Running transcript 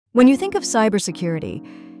When you think of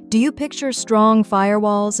cybersecurity, do you picture strong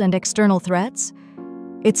firewalls and external threats?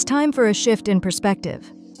 It's time for a shift in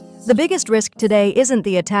perspective. The biggest risk today isn't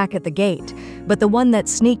the attack at the gate, but the one that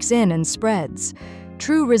sneaks in and spreads.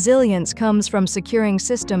 True resilience comes from securing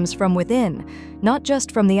systems from within, not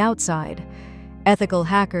just from the outside. Ethical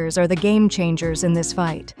hackers are the game changers in this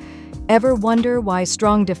fight. Ever wonder why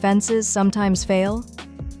strong defenses sometimes fail?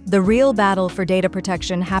 The real battle for data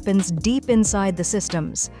protection happens deep inside the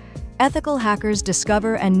systems. Ethical hackers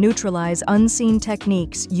discover and neutralize unseen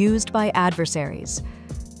techniques used by adversaries.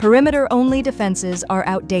 Perimeter-only defenses are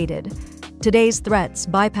outdated. Today's threats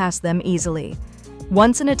bypass them easily.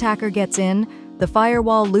 Once an attacker gets in, the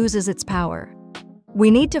firewall loses its power. We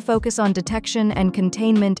need to focus on detection and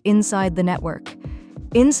containment inside the network.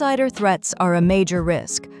 Insider threats are a major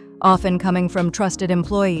risk, often coming from trusted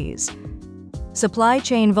employees. Supply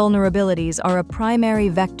chain vulnerabilities are a primary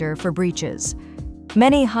vector for breaches.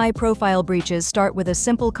 Many high-profile breaches start with a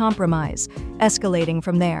simple compromise, escalating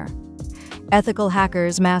from there. Ethical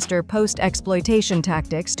hackers master post-exploitation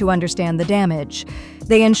tactics to understand the damage.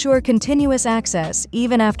 They ensure continuous access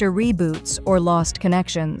even after reboots or lost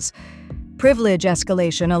connections. Privilege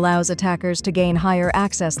escalation allows attackers to gain higher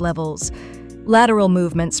access levels. Lateral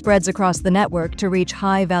movement spreads across the network to reach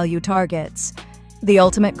high-value targets. The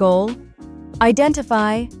ultimate goal?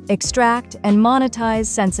 Identify, extract, and monetize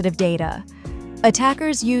sensitive data.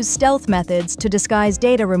 Attackers use stealth methods to disguise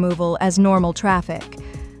data removal as normal traffic.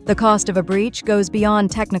 The cost of a breach goes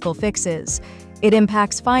beyond technical fixes. It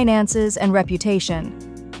impacts finances and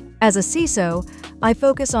reputation. As a CISO, I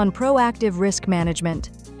focus on proactive risk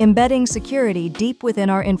management, embedding security deep within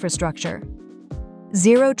our infrastructure.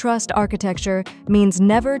 Zero trust architecture means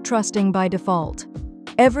never trusting by default.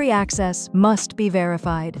 Every access must be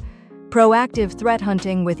verified. Proactive threat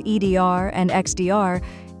hunting with EDR and XDR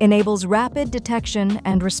enables rapid detection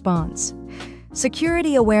and response.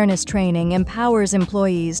 Security awareness training empowers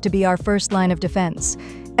employees to be our first line of defense.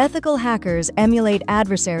 Ethical hackers emulate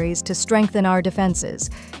adversaries to strengthen our defenses.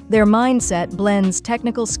 Their mindset blends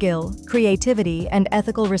technical skill, creativity, and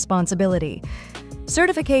ethical responsibility.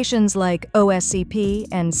 Certifications like OSCP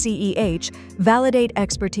and CEH validate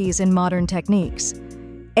expertise in modern techniques.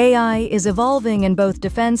 AI is evolving in both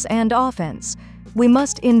defense and offense. We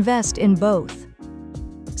must invest in both.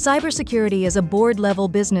 Cybersecurity is a board-level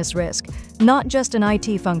business risk, not just an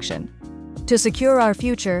IT function. To secure our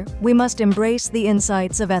future, we must embrace the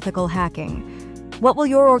insights of ethical hacking. What will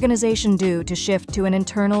your organization do to shift to an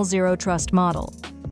internal zero-trust model?